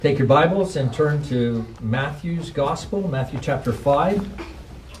Take your Bibles and turn to Matthew's Gospel, Matthew chapter 5.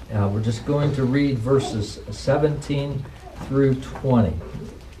 We're just going to read verses 17 through 20.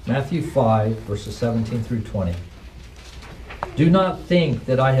 Matthew 5, verses 17 through 20. Do not think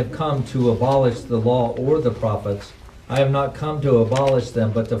that I have come to abolish the law or the prophets. I have not come to abolish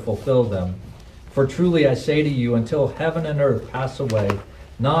them, but to fulfill them. For truly I say to you, until heaven and earth pass away,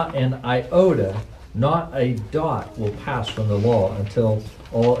 not an iota, not a dot will pass from the law until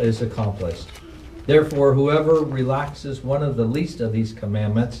all is accomplished. Therefore, whoever relaxes one of the least of these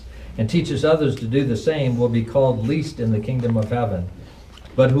commandments and teaches others to do the same will be called least in the kingdom of heaven.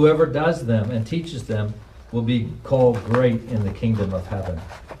 But whoever does them and teaches them will be called great in the kingdom of heaven.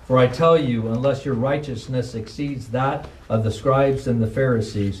 For I tell you, unless your righteousness exceeds that of the scribes and the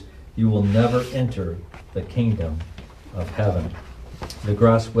Pharisees, you will never enter the kingdom of heaven. The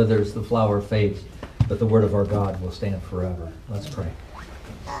grass withers, the flower fades, but the word of our God will stand forever. Let's pray.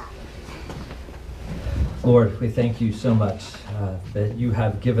 Lord, we thank you so much that you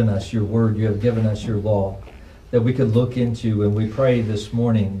have given us your word, you have given us your law, that we could look into, and we pray this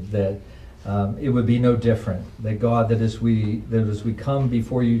morning that it would be no different. That God, that as we come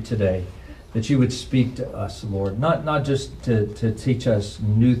before you today, that you would speak to us, Lord, not just to teach us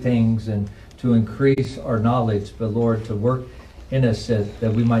new things and to increase our knowledge, but Lord, to work in us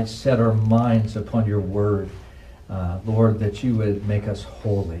that we might set our minds upon your word. Lord, that you would make us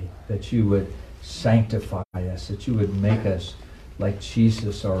holy, that you would sanctify us, that you would make us like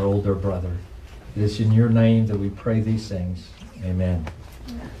Jesus, our older brother. It is in your name that we pray these things. Amen.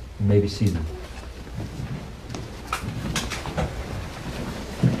 You may be seated.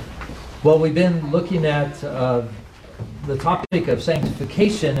 Well, we've been looking at the topic of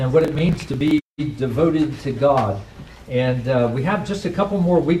sanctification and what it means to be devoted to God. And we have just a couple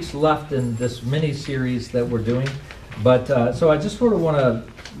more weeks left in this mini-series that we're doing. But so I just sort of want to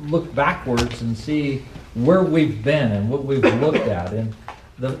look backwards and see where we've been and what we've looked at. And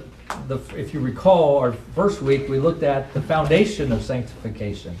if you recall, our first week we looked at the foundation of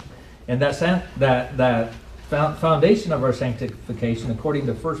sanctification. And that foundation of our sanctification, according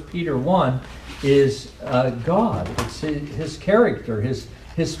to 1 Peter 1, is God. It's his character,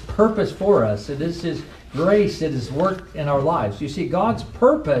 his purpose for us. It is his grace, it is work in our lives. You see, God's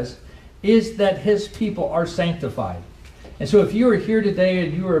purpose is that his people are sanctified. And so if you are here today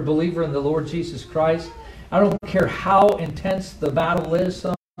and you are a believer in the Lord Jesus Christ, I don't care how intense the battle is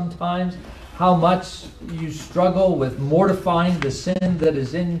sometimes, how much you struggle with mortifying the sin that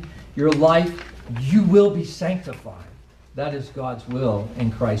is in your life, you will be sanctified. That is God's will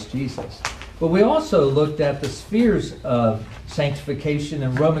in Christ Jesus. But we also looked at the spheres of sanctification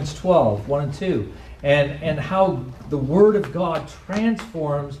in Romans 12, 1 and 2, and how the Word of God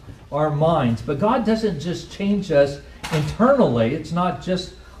transforms our minds. But God doesn't just change us internally. It's not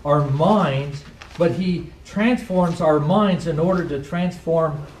just our minds, but he transforms our minds in order to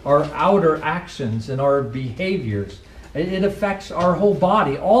transform our outer actions and our behaviors. It affects our whole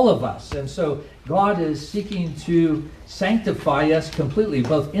body, all of us. And so God is seeking to sanctify us completely,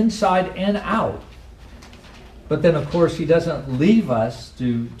 both inside and out. But then, of course, he doesn't leave us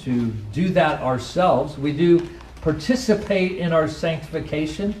to do that ourselves. We do participate in our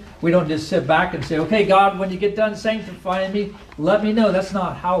sanctification. We don't just sit back and say, okay, God, when you get done sanctifying me, let me know. That's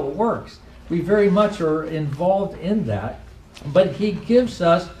not how it works. We very much are involved in that. But he gives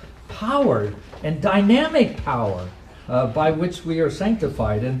us power and dynamic power by which we are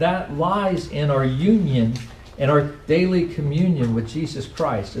sanctified. And that lies in our union and our daily communion with Jesus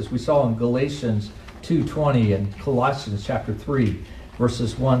Christ, as we saw in Galatians 2:20 and Colossians chapter 3,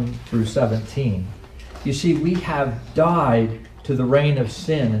 verses 1 through 17. You see, we have died to the reign of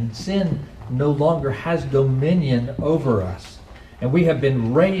sin, and sin no longer has dominion over us. And we have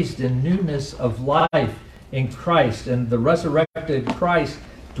been raised in newness of life in Christ, and the resurrected Christ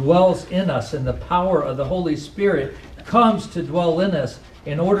dwells in us, and the power of the Holy Spirit comes to dwell in us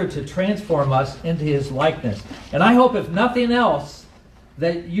in order to transform us into his likeness. And I hope, if nothing else,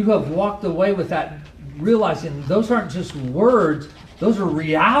 that you have walked away with that, realizing those aren't just words, those are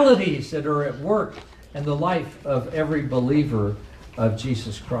realities that are at work in the life of every believer of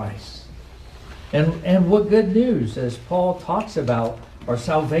Jesus Christ. And what good news, as Paul talks about our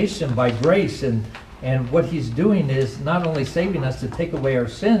salvation by grace, and what he's doing is not only saving us to take away our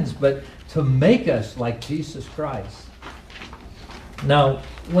sins, but to make us like Jesus Christ. Now,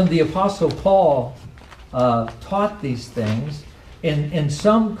 when the Apostle Paul taught these things, in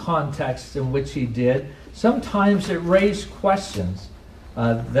some contexts in which he did, sometimes it raised questions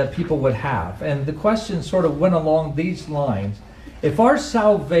that people would have. And the question sort of went along these lines. If our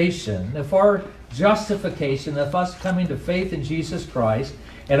salvation, if our justification, if us coming to faith in Jesus Christ,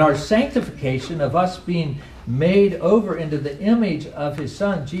 And our sanctification of us being made over into the image of his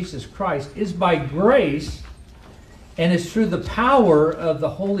Son, Jesus Christ, is by grace and is through the power of the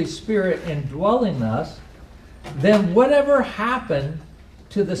Holy Spirit indwelling us. Then whatever happened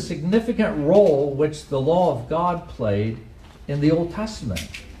to the significant role which the law of God played in the Old Testament?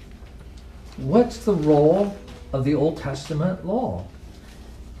 What's the role of the Old Testament law?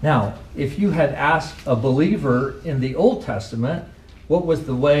 Now, if you had asked a believer in the Old Testament what was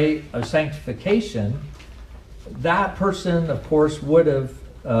the way of sanctification, that person, of course, would have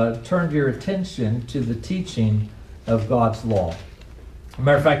turned your attention to the teaching of God's law. As a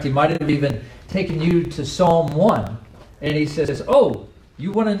matter of fact, he might have even taken you to Psalm 1, and he says, oh,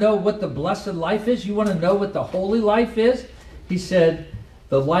 you want to know what the blessed life is? You want to know what the holy life is? He said,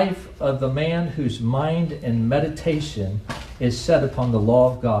 the life of the man whose mind and meditation is set upon the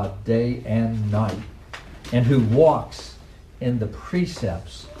law of God day and night, and who walks in the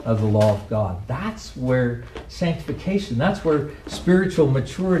precepts of the law of God. That's where sanctification, that's where spiritual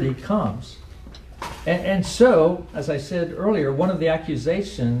maturity comes. And so, as I said earlier, one of the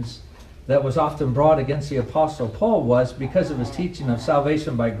accusations that was often brought against the Apostle Paul was, because of his teaching of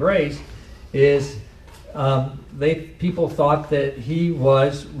salvation by grace, is people thought that he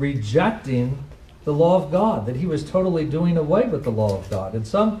was rejecting the law of God, that he was totally doing away with the law of God. And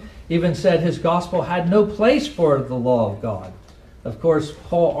some even said his gospel had no place for the law of God. Of course,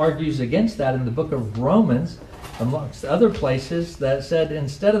 Paul argues against that in the book of Romans, amongst other places, that said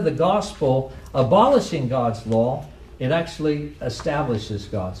instead of the gospel abolishing God's law, it actually establishes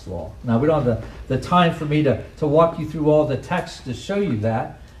God's law. Now, we don't have the time for me to walk you through all the texts to show you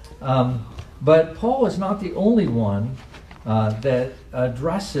that. But Paul is not the only one that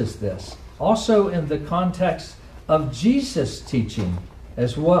addresses this. Also in the context of Jesus' teaching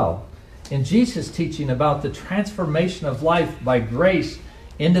as well. In Jesus' teaching about the transformation of life by grace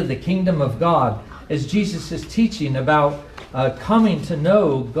into the kingdom of God, as Jesus is teaching about coming to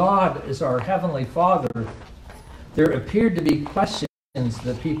know God as our Heavenly Father, there appeared to be questions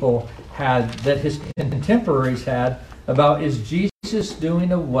that people had, that his contemporaries had, about, is Jesus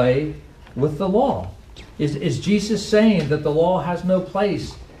doing away with the law? Is Jesus saying that the law has no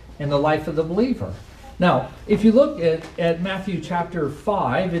place in the life of the believer? Now, if you look at Matthew chapter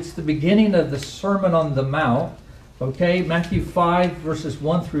 5, it's the beginning of the Sermon on the Mount. Okay, Matthew 5 verses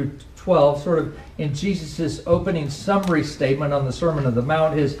 1 through 12, sort of in Jesus' opening summary statement on the Sermon on the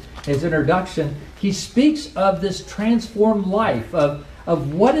Mount, his introduction, he speaks of this transformed life,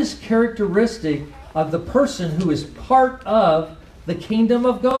 of what is characteristic of the person who is part of the kingdom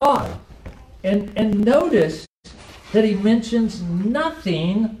of God. And notice that he mentions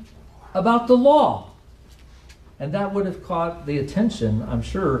nothing about the law. And that would have caught the attention, I'm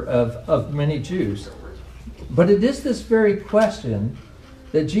sure, of many Jews. But it is this very question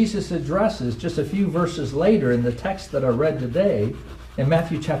that Jesus addresses just a few verses later in the text that I read today, in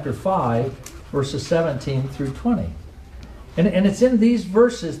Matthew chapter 5, verses 17 through 20. And it's in these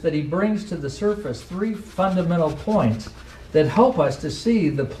verses that he brings to the surface three fundamental points that help us to see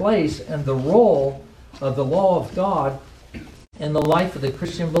the place and the role of the law of God in the life of the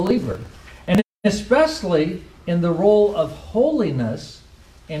Christian believer. And especially in the role of holiness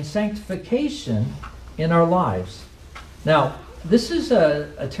and sanctification in our lives. Now, this is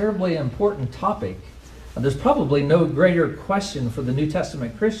a terribly important topic. There's probably no greater question for the New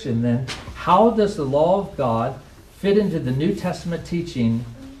Testament Christian than, how does the law of God fit into the New Testament teaching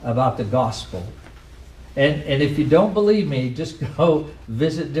about the gospel? And if you don't believe me, just go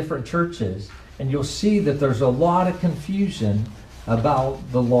visit different churches and you'll see that there's a lot of confusion about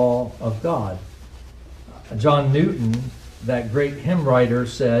the law of God. John Newton, that great hymn writer,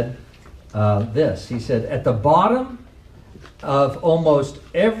 said this. He said, at the bottom of almost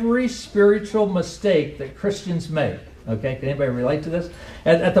every spiritual mistake that Christians make, okay, can anybody relate to this?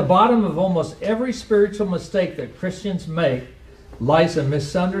 At the bottom of almost every spiritual mistake that Christians make lies a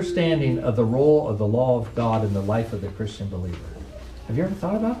misunderstanding of the role of the law of God in the life of the Christian believer. Have you ever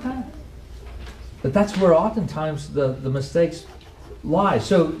thought about that? But that's where oftentimes the mistakes lie.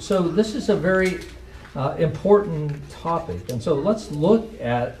 So this is a very important topic. And so let's look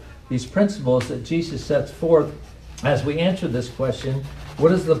at these principles that Jesus sets forth as we answer this question,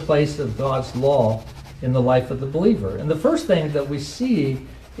 what is the place of God's law in the life of the believer? And the first thing that we see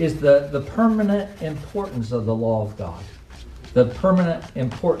is the permanent importance of the law of God. The permanent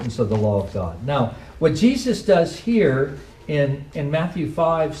importance of the law of God. Now, what Jesus does here in Matthew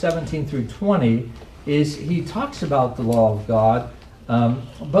 5, 17 through 20, is he talks about the law of God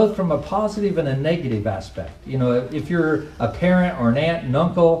both from a positive and a negative aspect. You know, if you're a parent or an aunt and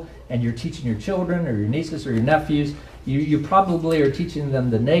uncle and you're teaching your children or your nieces or your nephews, You probably are teaching them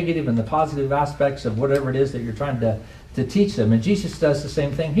the negative and the positive aspects of whatever it is that you're trying to teach them. And Jesus does the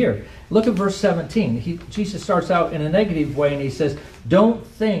same thing here. Look at verse 17. Jesus starts out in a negative way and he says, don't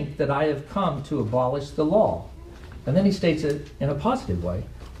think that I have come to abolish the law. And then he states it in a positive way.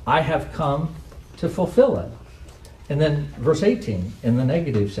 I have come to fulfill it. And then verse 18, in the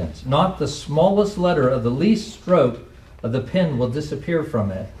negative sense, not the smallest letter of the least stroke of the pen will disappear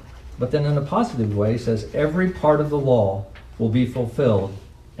from it. But then in a positive way, he says, every part of the law will be fulfilled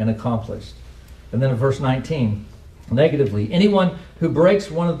and accomplished. And then in verse 19, negatively, anyone who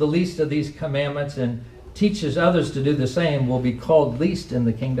breaks one of the least of these commandments and teaches others to do the same will be called least in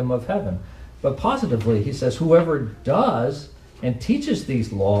the kingdom of heaven. But positively, he says, whoever does and teaches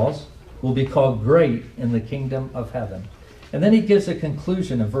these laws will be called great in the kingdom of heaven. And then he gives a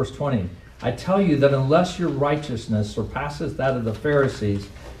conclusion in verse 20. I tell you that unless your righteousness surpasses that of the Pharisees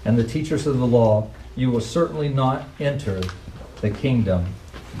and the teachers of the law, you will certainly not enter the kingdom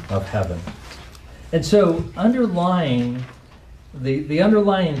of heaven. And so underlying the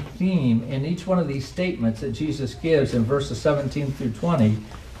underlying theme in each one of these statements that Jesus gives in verses 17 through 20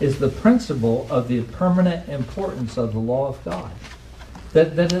 is the principle of the permanent importance of the law of God.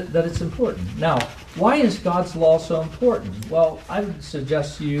 That it's important. Now, why is God's law so important? Well, I would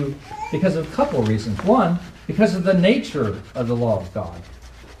suggest to you because of a couple of reasons. One, because of the nature of the law of God,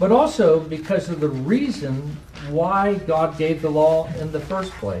 but also because of the reason why God gave the law in the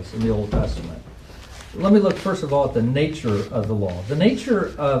first place in the Old Testament. Let me look first of all at the nature of the law. The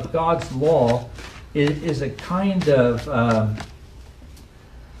nature of God's law is a kind of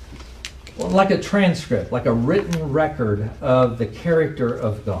like a transcript, like a written record of the character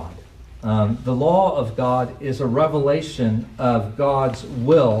of God. The law of God is a revelation of God's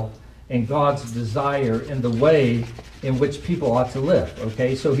will and God's desire in the way in which people ought to live.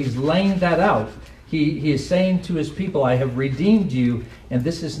 Okay, so he's laying that out. He is saying to his people, I have redeemed you, and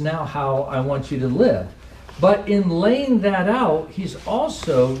this is now how I want you to live. But in laying that out, he's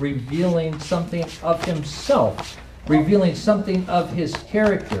also revealing something of himself, revealing something of his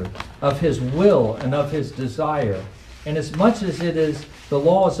character, of his will, and of his desire. And as much as the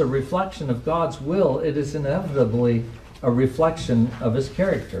law is a reflection of God's will, it is inevitably a reflection of his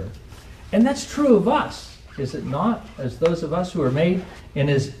character. And that's true of us, is it not? As those of us who are made in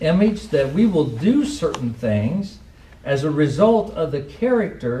his image, that we will do certain things as a result of the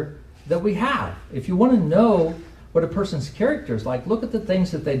character that we have. If you want to know what a person's character is like, look at the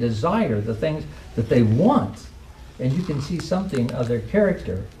things that they desire, the things that they want, and you can see something of their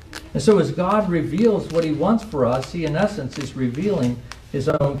character. And so as God reveals what he wants for us, he in essence is revealing his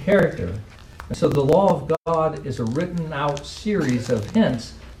own character. And so the law of God is a written out series of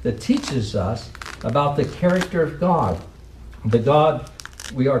hints that teaches us about the character of God, the God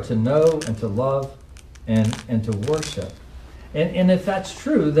we are to know and to love and to worship. And if that's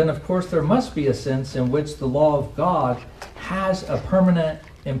true, then of course there must be a sense in which the law of God has a permanent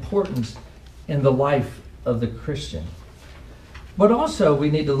importance in the life of the Christian. But also we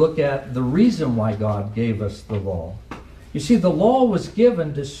need to look at the reason why God gave us the law. You see, the law was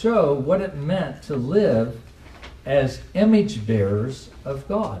given to show what it meant to live as image bearers of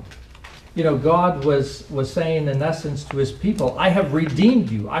God. You know, God was saying in essence to his people, I have redeemed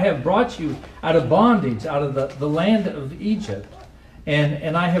you. I have brought you out of bondage, out of the land of Egypt.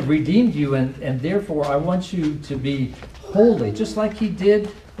 And I have redeemed you, and therefore I want you to be holy, just like he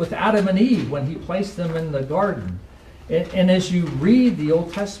did with Adam and Eve when he placed them in the garden. And as you read the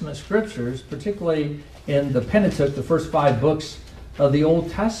Old Testament scriptures, particularly in the Pentateuch, the first 5 books of the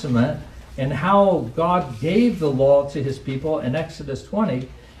Old Testament, and how God gave the law to his people in Exodus 20,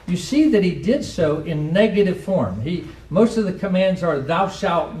 you see that he did so in negative form. Most of the commands are thou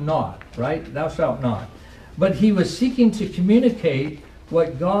shalt not, right? Thou shalt not. But he was seeking to communicate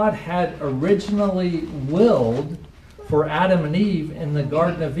what God had originally willed for Adam and Eve in the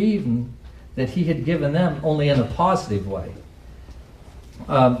Garden of Eden, that he had given them, only in a positive way.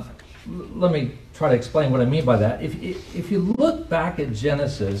 Let me try to explain what I mean by that. If you look back at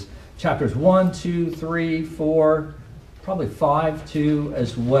Genesis, chapters 1, 2, 3, 4, probably 5 too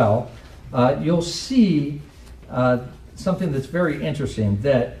as well, you'll see something that's very interesting,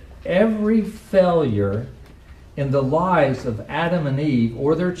 that every failure in the lives of Adam and Eve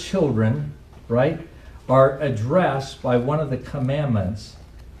or their children, right, are addressed by one of the commandments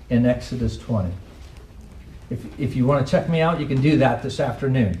in Exodus 20. If you want to check me out, you can do that this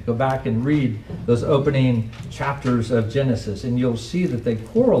afternoon. Go back and read those opening chapters of Genesis, and you'll see that they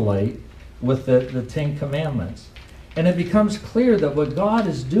correlate with the 10 Commandments. And it becomes clear that what God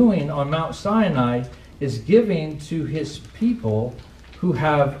is doing on Mount Sinai is giving to his people who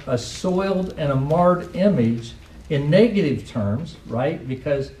have a soiled and a marred image in negative terms, right?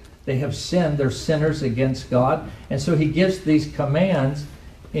 Because they have sinned, they're sinners against God. And so he gives these commands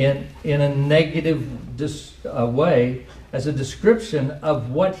in a negative way as a description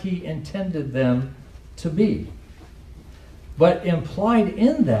of what he intended them to be. But implied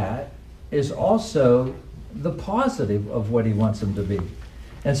in that is also the positive of what he wants them to be.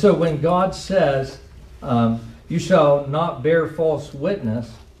 And so when God says, you shall not bear false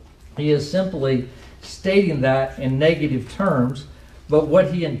witness, he is simply stating that in negative terms, but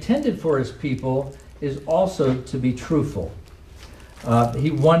what he intended for his people is also to be truthful. He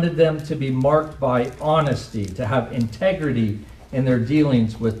wanted them to be marked by honesty, to have integrity in their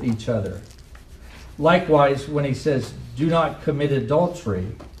dealings with each other. Likewise, when he says, do not commit adultery,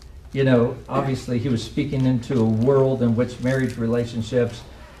 obviously he was speaking into a world in which marriage relationships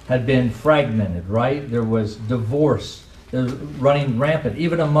had been fragmented, right? There was divorce, there was running rampant,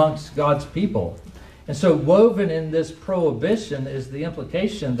 even amongst God's people. And so woven in this prohibition is the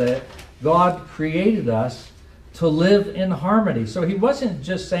implication that God created us to live in harmony. So he wasn't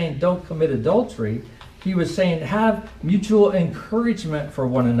just saying don't commit adultery. He was saying have mutual encouragement for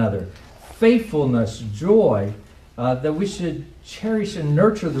one another, faithfulness, joy, that we should cherish and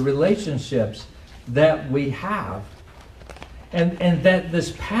nurture the relationships that we have. And that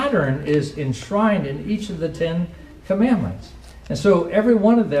this pattern is enshrined in each of the 10 commandments. And so every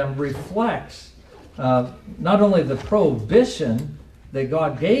one of them reflects not only the prohibition that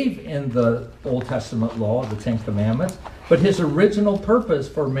God gave in the Old Testament law, the 10 commandments, but his original purpose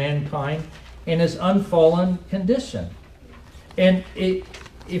for mankind in his unfallen condition. And if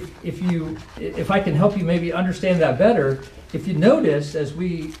I can help you maybe understand that better, if you notice as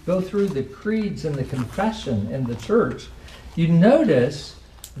we go through the creeds and the confession in the church, you notice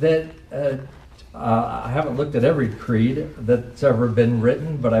that I haven't looked at every creed that's ever been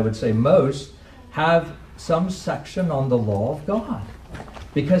written, but I would say most have some section on the law of God,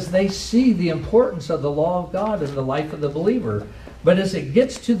 because they see the importance of the law of God in the life of the believer. But as it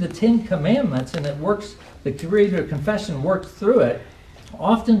gets to the 10 commandments and it works, the creed or confession works through it,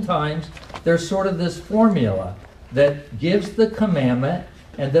 oftentimes there's sort of this formula that gives the commandment,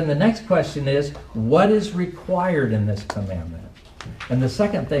 and then the next question is, what is required in this commandment? And the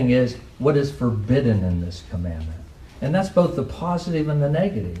second thing is, what is forbidden in this commandment? And that's both the positive and the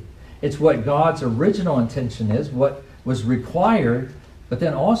negative. It's what God's original intention is, what was required, but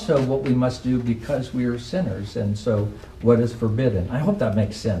then also what we must do because we are sinners, and so what is forbidden. I hope that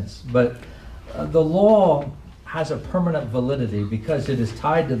makes sense. But the law has a permanent validity because it is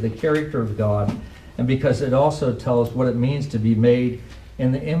tied to the character of God, and because it also tells what it means to be made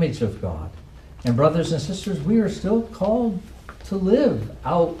in the image of God. And brothers and sisters, we are still called to live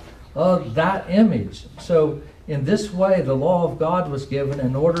out of that image. So in this way, the law of God was given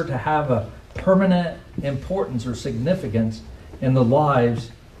in order to have a permanent importance or significance in the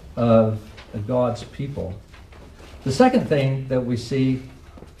lives of God's people. The second thing that we see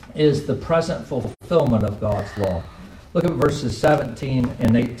is the present fulfillment of God's law. Look at verses 17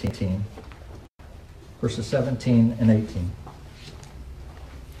 and 18. Verses 17 and 18.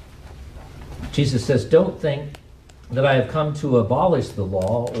 Jesus says, don't think that I have come to abolish the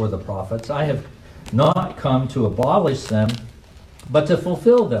law or the prophets. I have not come to abolish them, but to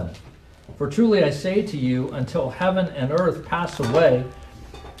fulfill them. For truly I say to you, until heaven and earth pass away,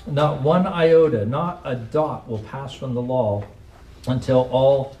 not one iota, not a dot will pass from the law until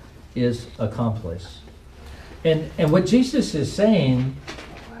all is accomplished. And what Jesus is saying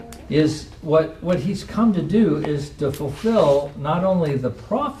is what he's come to do is to fulfill not only the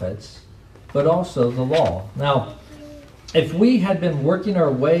prophets, but also the law. Now, if we had been working our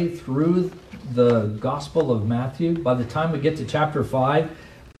way through the Gospel of Matthew, by the time we get to chapter 5,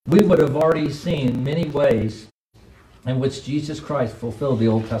 we would have already seen many ways in which Jesus Christ fulfilled the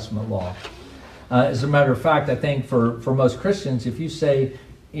Old Testament law. As a matter of fact, I think for most Christians, if you say,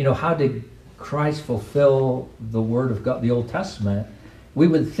 how did Christ fulfill the Word of God, the Old Testament, we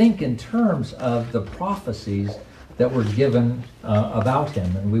would think in terms of the prophecies that were given about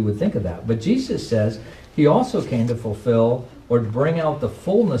him, and we would think of that. But Jesus says he also came to fulfill or to bring out the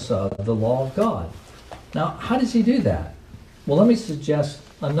fullness of the law of God. Now, how does he do that? Well, let me suggest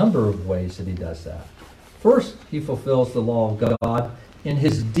a number of ways that he does that. First, he fulfills the law of God in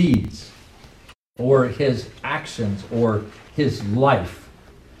his deeds, or his actions, or his life.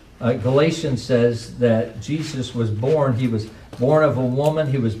 Galatians says that Jesus was born, he was born of a woman,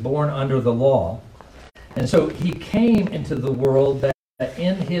 he was born under the law. And so he came into the world that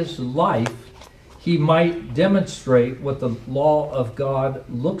in his life he might demonstrate what the law of God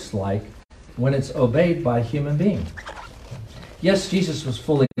looks like when it's obeyed by a human being. Yes, Jesus was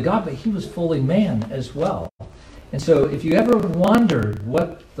fully God, but he was fully man as well. And so if you ever wondered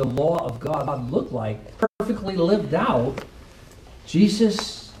what the law of God looked like, perfectly lived out,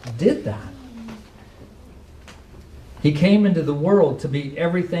 Jesus did that. He came into the world to be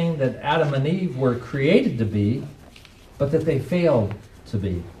everything that Adam and Eve were created to be, but that they failed to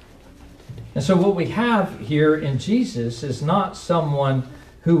be. And so what we have here in Jesus is not someone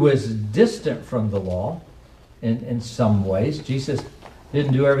who was distant from the law in some ways. Jesus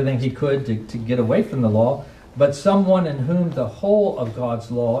didn't do everything he could to get away from the law, but someone in whom the whole of God's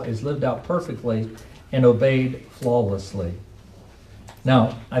law is lived out perfectly and obeyed flawlessly.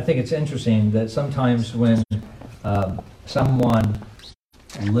 Now, I think it's interesting that sometimes when someone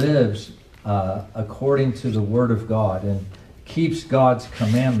lives according to the Word of God and keeps God's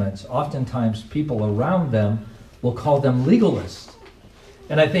commandments, oftentimes people around them will call them legalists.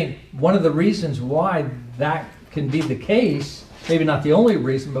 And I think one of the reasons why that can be the case, maybe not the only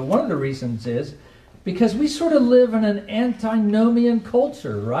reason, but one of the reasons is because we sort of live in an antinomian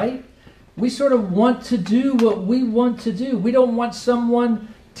culture, right? We sort of want to do what we want to do. We don't want someone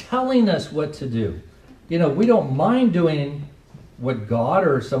telling us what to do. You know, we don't mind doing what God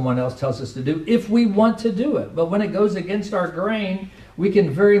or someone else tells us to do if we want to do it. But when it goes against our grain, we can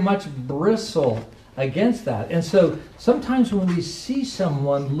very much bristle against that. And so sometimes when we see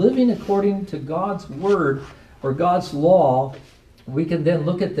someone living according to God's word or God's law, we can then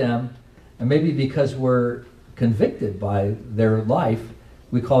look at them, and maybe because we're convicted by their life,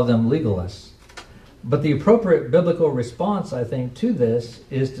 we call them legalists. But the appropriate biblical response, I think, to this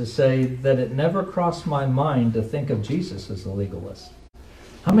is to say that it never crossed my mind to think of Jesus as a legalist.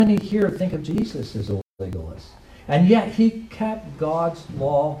 How many here think of Jesus as a legalist? And yet he kept God's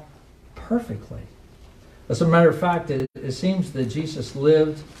law perfectly. As a matter of fact, it seems that Jesus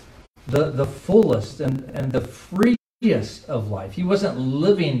lived the fullest and the freest of life. He wasn't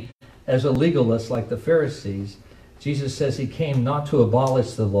living as a legalist like the Pharisees. Jesus says he came not to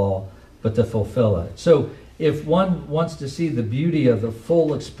abolish the law, but to fulfill it. So if one wants to see the beauty of the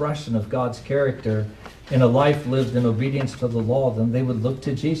full expression of God's character in a life lived in obedience to the law, then they would look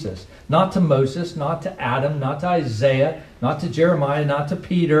to Jesus. Not to Moses, not to Adam, not to Isaiah, not to Jeremiah, not to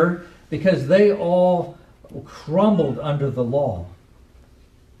Peter, because they all crumbled under the law.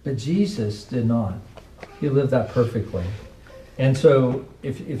 But Jesus did not. He lived that perfectly. And so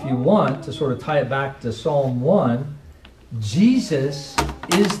if you want to sort of tie it back to Psalm 1, Jesus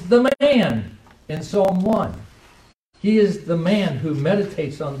is the man in Psalm 1. He is the man who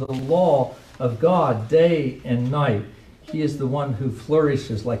meditates on the law of God day and night. He is the one who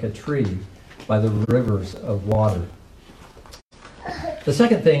flourishes like a tree by the rivers of water. The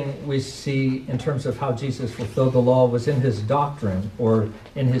second thing we see in terms of how Jesus fulfilled the law was in his doctrine, or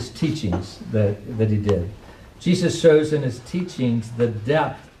in his teachings that he did. Jesus shows in his teachings the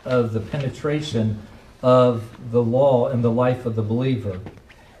depth of the penetration of the law in the life of the believer.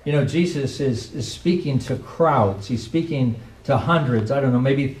 You know, Jesus is speaking to crowds. He's speaking to hundreds, I don't know,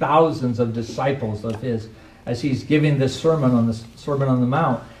 maybe thousands of disciples of his as he's giving this Sermon on the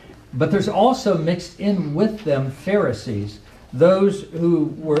Mount. But there's also mixed in with them Pharisees, those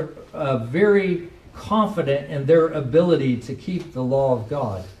who were very confident in their ability to keep the law of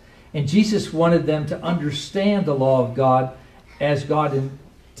God. And Jesus wanted them to understand the law of God as God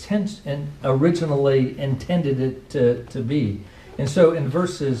originally intended it to be. And so in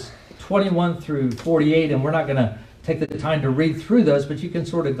verses 21 through 48, and we're not going to take the time to read through those, but you can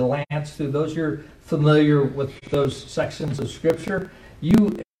sort of glance through those. You're familiar with those sections of Scripture.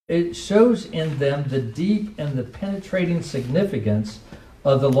 It shows in them the deep and the penetrating significance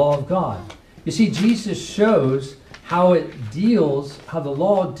of the law of God. You see, Jesus shows how the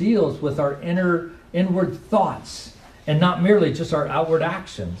law deals with our inward thoughts, and not merely just our outward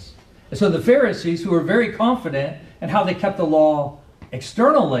actions. And so the Pharisees, who were very confident in how they kept the law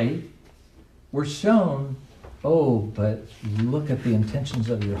externally, were shown, oh, but look at the intentions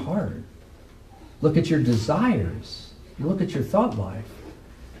of your heart. Look at your desires. Look at your thought life.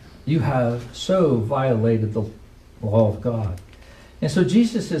 You have so violated the law of God. And so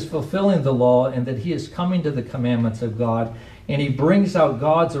Jesus is fulfilling the law in that he is coming to the commandments of God, and he brings out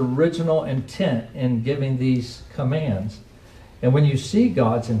God's original intent in giving these commands. And when you see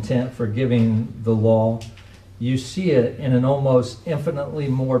God's intent for giving the law, you see it in an almost infinitely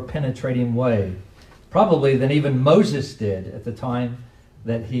more penetrating way, probably than even Moses did at the time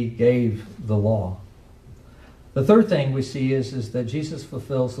that he gave the law. The third thing we see is that Jesus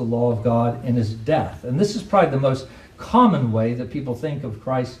fulfills the law of God in his death. And this is probably the most common way that people think of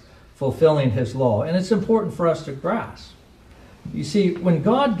Christ fulfilling his law. And it's important for us to grasp. You see, when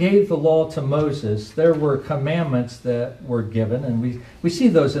God gave the law to Moses, there were commandments that were given, and we see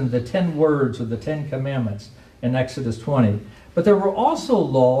those in the 10 words or the 10 commandments. in Exodus 20. But there were also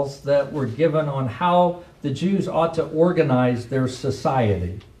laws that were given on how the Jews ought to organize their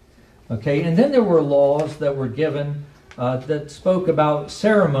society. Okay, and then there were laws that were given that spoke about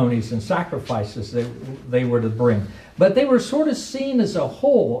ceremonies and sacrifices that they were to bring. But they were sort of seen as a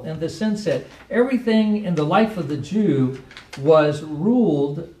whole in the sense that everything in the life of the Jew was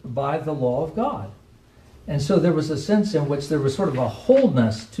ruled by the law of God. And so there was a sense in which there was sort of a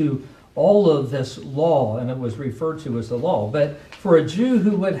wholeness to all of this law, and it was referred to as the law. But for a Jew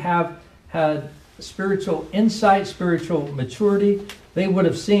who would have had spiritual insight, spiritual maturity, they would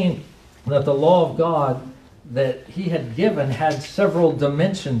have seen that the law of God that he had given had several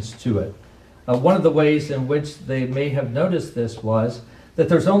dimensions to it. One of the ways in which they may have noticed this was that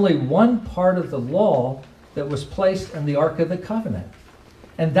there's only one part of the law that was placed in the Ark of the Covenant,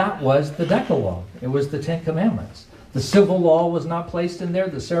 and that was the Decalogue. It was the Ten Commandments. The civil law was not placed in there,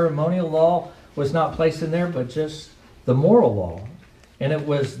 the ceremonial law was not placed in there, but just the moral law. And it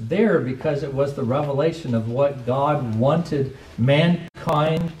was there because it was the revelation of what God wanted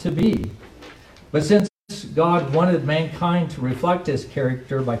mankind to be. But since God wanted mankind to reflect his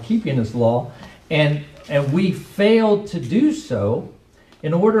character by keeping his law, and we failed to do so,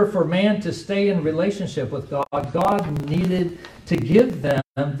 in order for man to stay in relationship with God, God needed to give them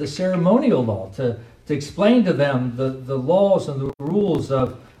the ceremonial law, to explain to them the laws and the rules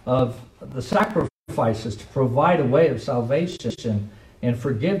of the sacrifices, to provide a way of salvation and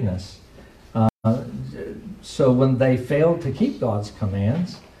forgiveness. So when they failed to keep God's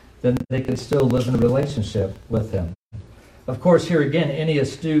commands, then they could still live in a relationship with him. Of course, here again, any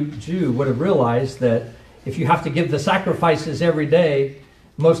astute Jew would have realized that if you have to give the sacrifices every day,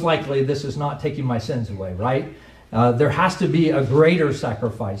 most likely this is not taking my sins away, right? There has to be a greater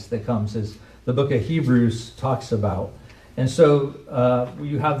sacrifice that comes, as the book of Hebrews talks about. And so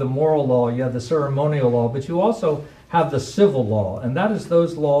you have the moral law, you have the ceremonial law, but you also have the civil law. And that is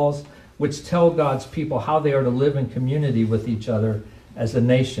those laws which tell God's people how they are to live in community with each other as a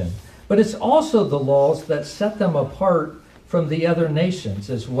nation. But it's also the laws that set them apart from the other nations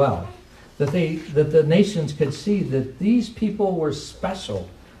as well. That the nations could see that these people were special,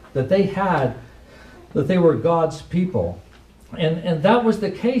 that they were God's people. And that was the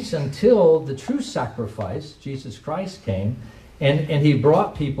case until the true sacrifice, Jesus Christ, came, and he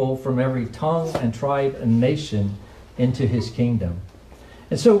brought people from every tongue and tribe and nation into his kingdom.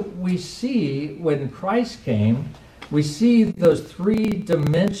 And so we see when Christ came, we see those three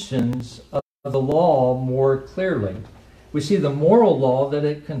dimensions of the law more clearly. We see the moral law, that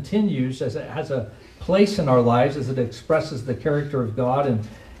it continues as it has a place in our lives, as it expresses the character of God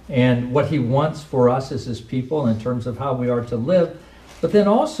and what he wants for us as his people in terms of how we are to live. But then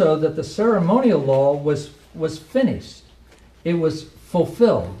also that the ceremonial law was finished. It was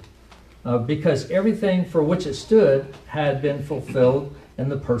fulfilled because everything for which it stood had been fulfilled in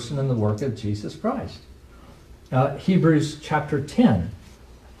the person and the work of Jesus Christ. Hebrews chapter 10.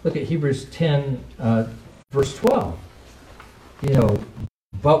 Look at Hebrews 10, verse 12.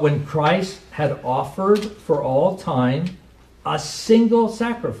 But when Christ had offered for all time a single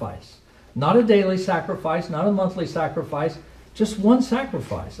sacrifice, not a daily sacrifice, not a monthly sacrifice, just one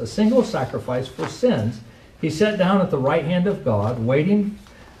sacrifice, a single sacrifice for sins, he sat down at the right hand of God, waiting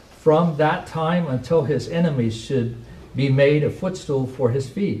from that time until his enemies should be made a footstool for his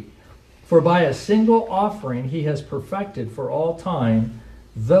feet. For by a single offering he has perfected for all time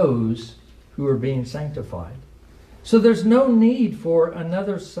those who are being sanctified. So there's no need for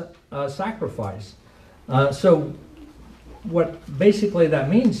another sacrifice. So what basically that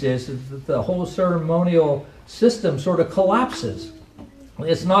means is that the whole ceremonial system sort of collapses.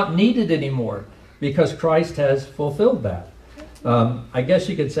 It's not needed anymore because Christ has fulfilled that. I guess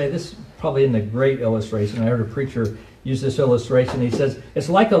you could say this probably isn't a great illustration. I heard a preacher use this illustration. He says, it's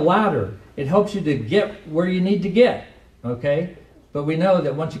like a ladder. It helps you to get where you need to get, okay? But we know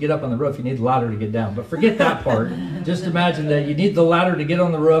that once you get up on the roof, you need the ladder to get down. But forget that part. Just imagine that you need the ladder to get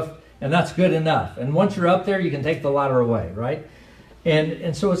on the roof, and that's good enough. And once you're up there, you can take the ladder away, right?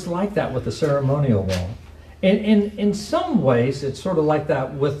 And so it's like that with the ceremonial law. And in some ways, it's sort of like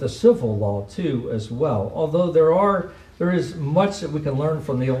that with the civil law, too, as well. Although there is much that we can learn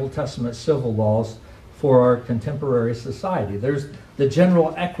from the Old Testament civil laws for our contemporary society. There's the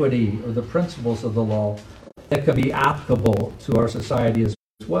general equity or the principles of the law that could be applicable to our society as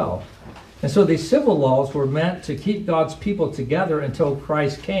well. And so these civil laws were meant to keep God's people together until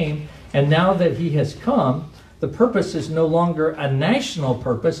Christ came. And now that he has come, the purpose is no longer a national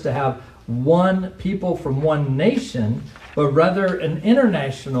purpose to have one people from one nation, but rather an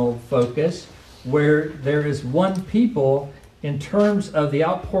international focus where there is one people in terms of the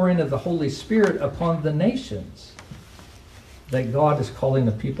outpouring of the Holy Spirit upon the nations that God is calling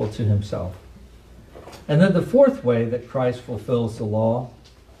the people to himself. And then the fourth way that Christ fulfills the law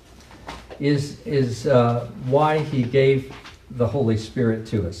is why he gave the Holy Spirit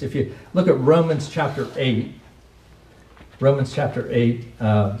to us. If you look at Romans chapter 8,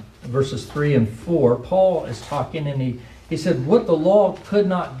 verses 3 and 4, Paul is talking, and he said what the law could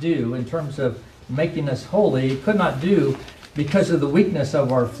not do in terms of making us holy, it could not do because of the weakness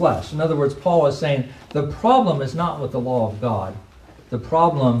of our flesh. In other words, Paul is saying the problem is not with the law of God. The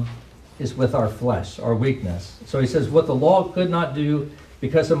problem is with our flesh, our weakness. So he says, what the law could not do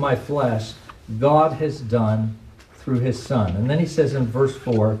because of my flesh, God has done through his Son. And then he says in verse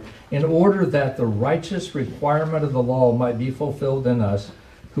 4, in order that the righteous requirement of the law might be fulfilled in us,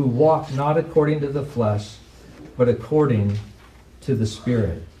 who walk not according to the flesh, but according to the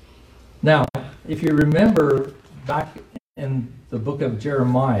Spirit. Now, if you remember back in the book of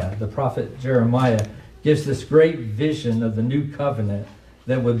Jeremiah, the prophet Jeremiah gives this great vision of the new covenant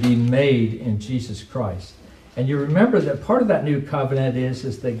that would be made in Jesus Christ. And you remember that part of that new covenant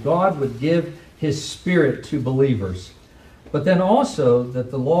is that God would give his Spirit to believers, but then also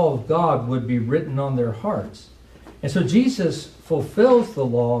that the law of God would be written on their hearts. And so Jesus fulfills the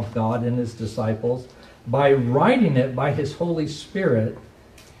law of God in his disciples by writing it by his Holy Spirit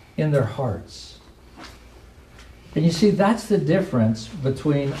in their hearts. And you see, that's the difference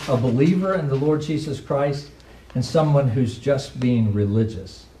between a believer in the Lord Jesus Christ and someone who's just being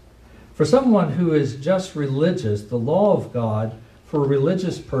religious. For someone who is just religious, the law of God for a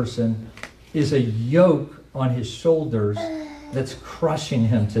religious person is a yoke on his shoulders that's crushing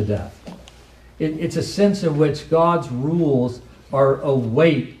him to death. It's a sense in which God's rules are a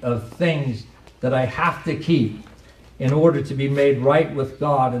weight of things that I have to keep in order to be made right with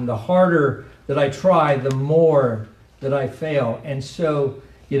God. And the harder that I try, the more that I fail. And so,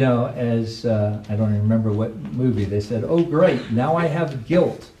 as I don't even remember what movie, they said, oh great, now I have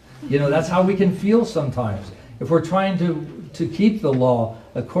guilt. That's how we can feel sometimes. If we're trying to keep the law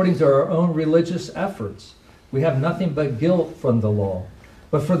according to our own religious efforts, we have nothing but guilt from the law.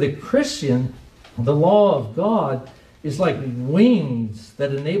 But for the Christian, the law of God is like wings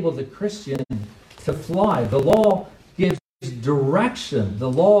that enable the Christian to fly. The law gives direction.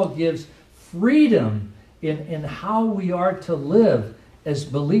 The law gives freedom in how we are to live as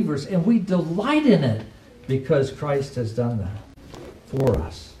believers. And we delight in it because Christ has done that for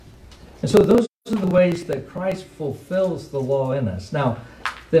us. And so those are the ways that Christ fulfills the law in us. Now,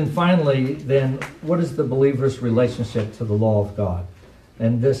 then finally, what is the believer's relationship to the law of God?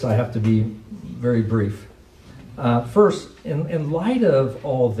 And this I have to be very brief. First, in light of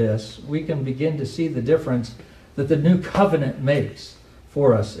all this, we can begin to see the difference that the new covenant makes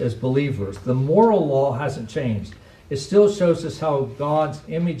for us as believers. The moral law hasn't changed. It still shows us how God's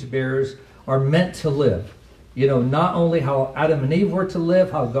image bearers are meant to live. Not only how Adam and Eve were to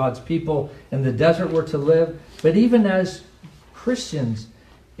live, how God's people in the desert were to live, but even as Christians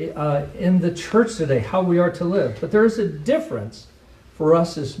in the church today, how we are to live. But there is a difference for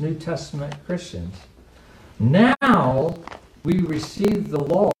us as New Testament Christians. Now we receive the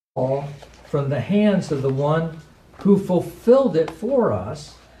law from the hands of the one who fulfilled it for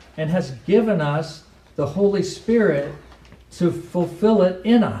us and has given us the Holy Spirit to fulfill it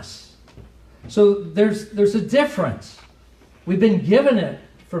in us. So there's a difference. We've been given it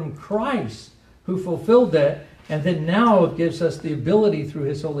from Christ who fulfilled it, and then now it gives us the ability through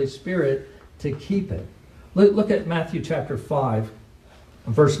his Holy Spirit to keep it. Look at Matthew chapter 5,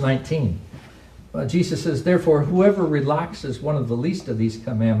 verse 19. Jesus says, therefore, whoever relaxes one of the least of these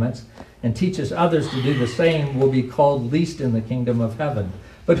commandments and teaches others to do the same will be called least in the kingdom of heaven.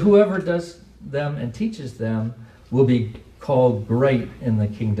 But whoever does them and teaches them will be called great in the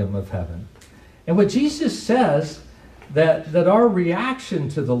kingdom of heaven. And what Jesus says, that our reaction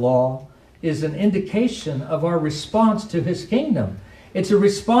to the law is an indication of our response to his kingdom. It's a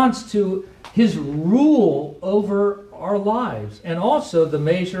response to his rule over our lives, and also the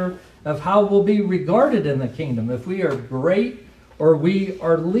measure of how we'll be regarded in the kingdom, if we are great or we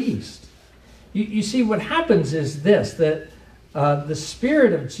are least. You see, what happens is this, that the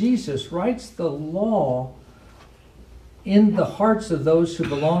Spirit of Jesus writes the law in the hearts of those who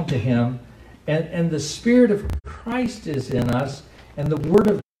belong to him, and the Spirit of Christ is in us, and the Word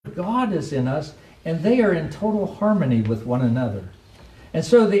of God is in us, and they are in total harmony with one another. And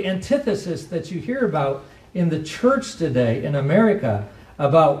so the antithesis that you hear about in the church today in America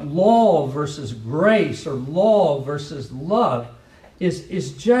about law versus grace or law versus love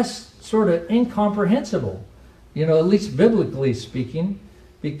is just sort of incomprehensible, at least biblically speaking,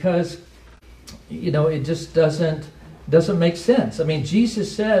 because, it just doesn't doesn't make sense. I mean,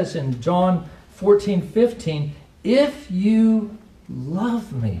 Jesus says in John 14:15, if you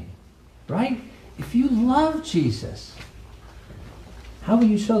love me, right? If you love Jesus, how will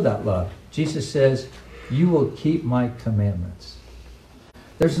you show that love? Jesus says, you will keep my commandments.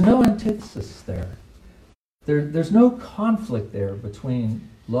 There's no antithesis there. There's no conflict there between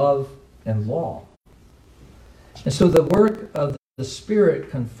love and law. And so the work of the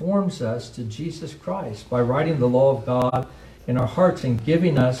Spirit conforms us to Jesus Christ by writing the law of God in our hearts and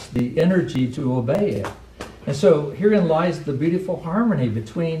giving us the energy to obey it. And so herein lies the beautiful harmony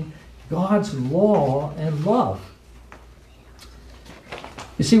between God's law and love.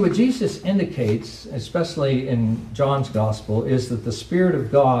 You see, what Jesus indicates, especially in John's Gospel, is that the Spirit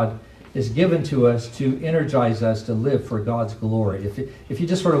of God is given to us to energize us to live for God's glory. If you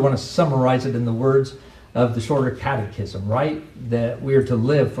just sort of want to summarize it in the words of the shorter catechism, right? That we are to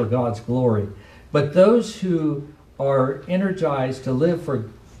live for God's glory. But those who are energized to live for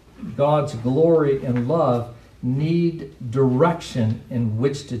God's glory and love need direction in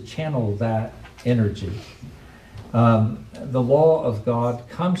which to channel that energy. The law of God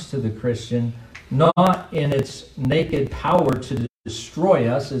comes to the Christian not in its naked power to destroy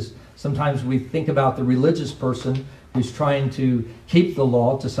us, as sometimes we think about the religious person who's trying to keep the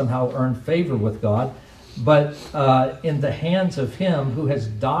law to somehow earn favor with God, but in the hands of Him who has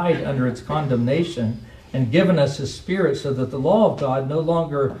died under its condemnation and given us His Spirit, so that the law of God no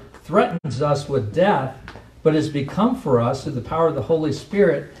longer threatens us with death, but has become for us, through the power of the Holy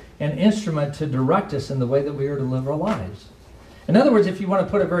Spirit, an instrument to direct us in the way that we are to live our lives. In other words, if you want to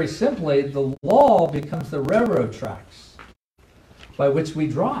put it very simply, the law becomes the railroad tracks by which we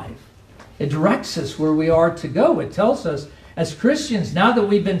drive. It directs us where we are to go. It tells us, as Christians, now that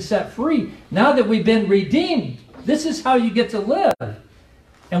we've been set free, now that we've been redeemed, this is how you get to live.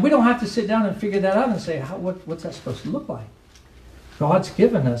 And we don't have to sit down and figure that out and say, what's that supposed to look like? God's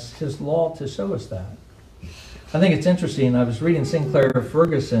given us His law to show us that. I think it's interesting. I was reading Sinclair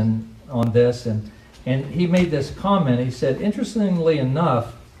Ferguson on this, and he made this comment. He said, interestingly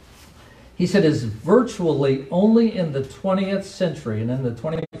enough, he said, it's virtually only in the 20th century and in the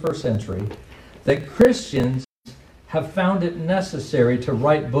 21st century that Christians have found it necessary to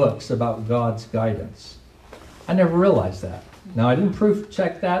write books about God's guidance. I never realized that. Now, I didn't proof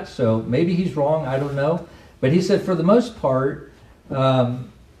check that, so maybe he's wrong, I don't know. But he said, for the most part,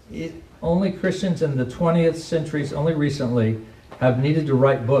 only Christians in the 20th centuries, only recently, have needed to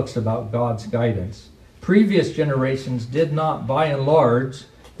write books about God's guidance. Previous generations did not, by and large,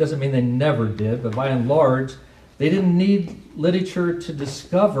 doesn't mean they never did, but by and large, they didn't need literature to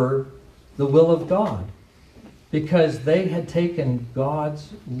discover the will of God, because they had taken God's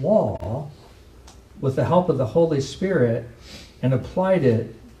law with the help of the Holy Spirit and applied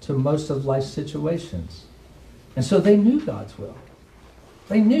it to most of life's situations. And so they knew God's will.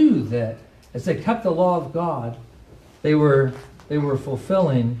 They knew that as they kept the law of God, they were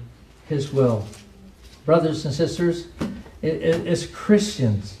fulfilling His will. Brothers and sisters, as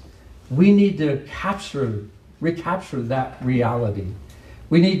Christians, we need to recapture that reality.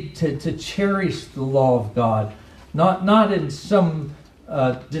 We need to cherish the law of God, not in some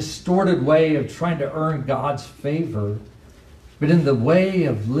distorted way of trying to earn God's favor, but in the way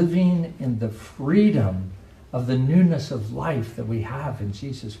of living in the freedom of the newness of life that we have in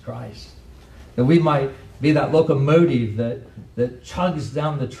Jesus Christ. That we might be that locomotive that chugs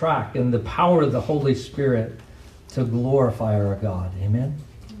down the track in the power of the Holy Spirit to glorify our God. Amen?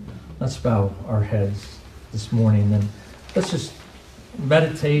 Let's bow our heads this morning and let's just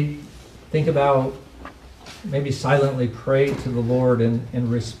meditate, think about, maybe silently pray to the Lord in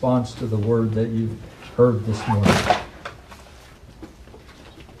response to the word that you've heard this morning.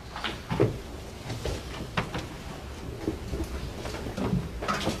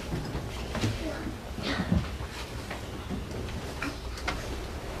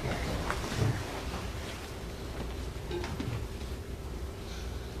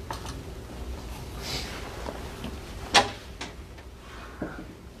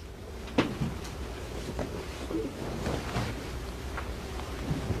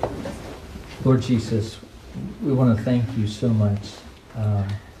 Lord Jesus, we want to thank you so much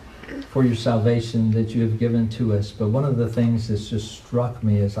for your salvation that you have given to us. But one of the things that's just struck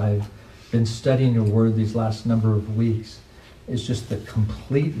me as I've been studying your word these last number of weeks is just the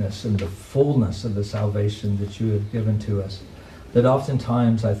completeness and the fullness of the salvation that you have given to us. That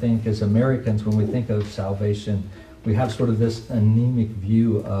oftentimes, I think, as Americans, when we think of salvation, we have sort of this anemic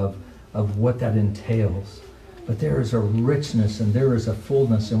view of what that entails. But there is a richness and there is a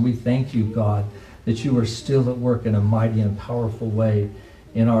fullness, and we thank you, God, that you are still at work in a mighty and powerful way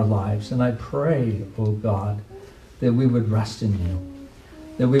in our lives. And I pray, oh God, that we would rest in you,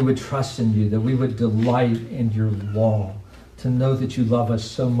 that we would trust in you, that we would delight in your law, to know that you love us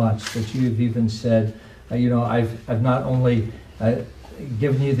so much that you have even said, I've not only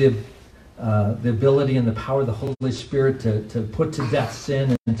given you the ability and the power of the Holy Spirit to put to death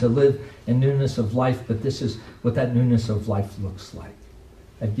sin and to live in newness of life, but this is what that newness of life looks like.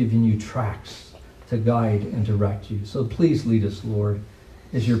 I've given you tracks to guide and direct you. So please lead us, Lord,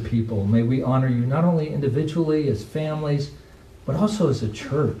 as your people. May we honor you not only individually as families, but also as a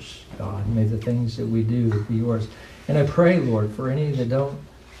church, God. May the things that we do be yours. And I pray, Lord, for any that don't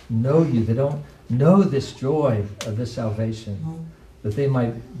know you, that don't know this joy of this salvation, that they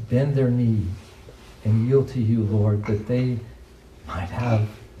might bend their knee and yield to you, Lord, that they might have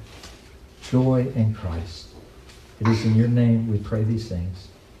joy in Christ. It is in your name we pray these things.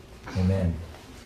 Amen.